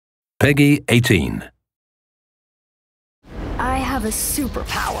PEGI 18. I have a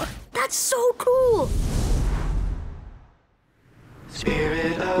superpower. That's so cool!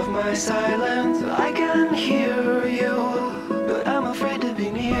 Spirit of my silence, I can hear you, but I'm afraid to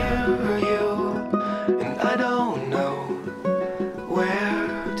be near you, and I don't know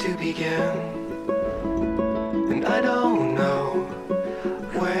where to begin, and I don't know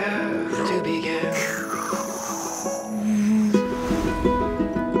where to begin.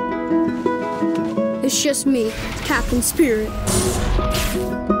 It's just me, Captain Spirit.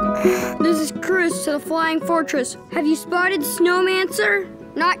 This is Cruise to the Flying Fortress. Have you spotted Snowmancer?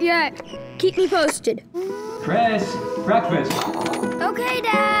 Not yet. Keep me posted. Chris, breakfast. Okay,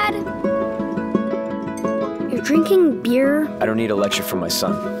 Dad. You're drinking beer? I don't need a lecture from my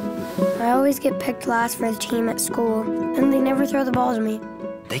son. I always get picked last for the team at school, and they never throw the ball to me.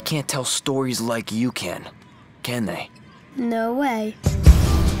 They can't tell stories like you can they? No way.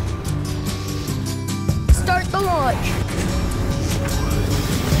 Start the launch.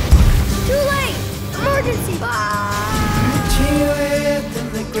 Too late! Emergency!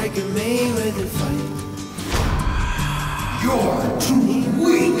 You're too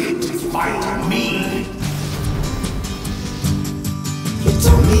weak to fight me. You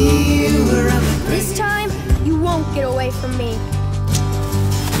told me you were on the This time, you won't get away from me.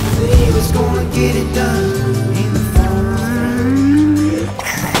 he was gonna get it done in the fall.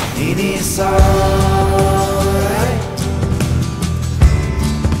 It is alright.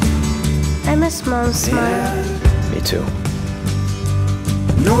 I miss Mom's smile. Me too.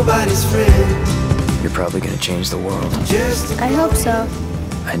 Nobody's friend. You're probably gonna change the world. Just I hope so.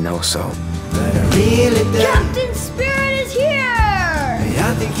 I know so. but I really doubt. Captain Spirit is here!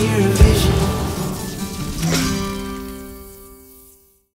 I think you're a vision.